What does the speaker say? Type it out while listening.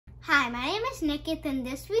Hi, my name is Nikith, and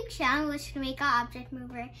this week's challenge was to make an object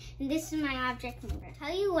mover, and this is my object mover. I'll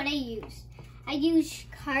tell you what I use. I use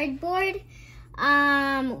cardboard,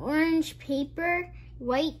 orange paper,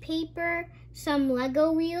 white paper, some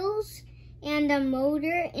Lego wheels, and a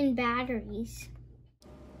motor and batteries.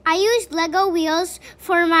 I used Lego wheels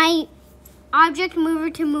for my object mover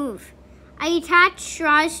to move. I attached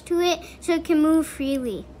straws to it so it can move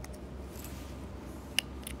freely.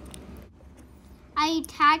 I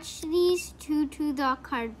attached these two to the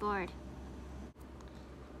cardboard.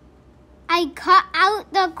 I cut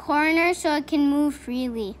out the corner so it can move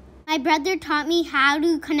freely. My brother taught me how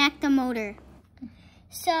to connect the motor.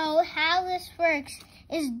 So how this works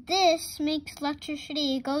is this makes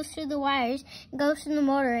electricity. It goes through the wires, it goes through the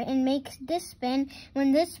motor, and makes this spin.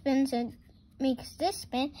 When this spins, it makes this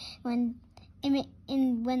spin. When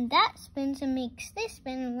that spins, it makes this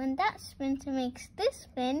spin. And when that spins, it makes this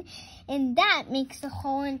spin. And that makes the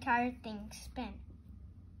whole entire thing spin.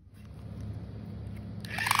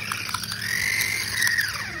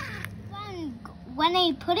 When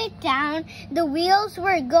I put it down, the wheels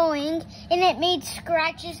were going and it made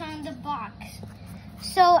scratches on the box.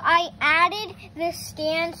 So I added the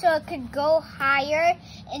stand so it could go higher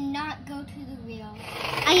and not go to the wheel.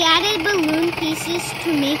 I added balloon pieces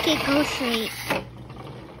to make it go straight. I'm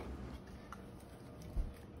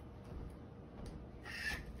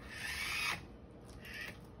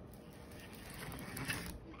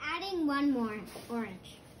adding one more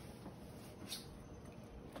orange.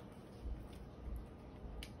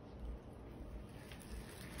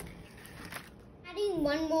 Adding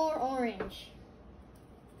one more orange.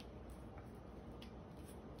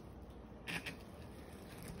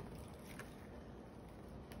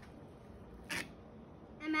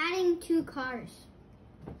 I'm adding 2 cars.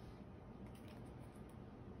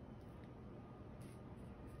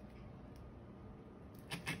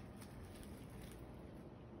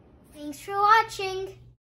 Thanks for watching.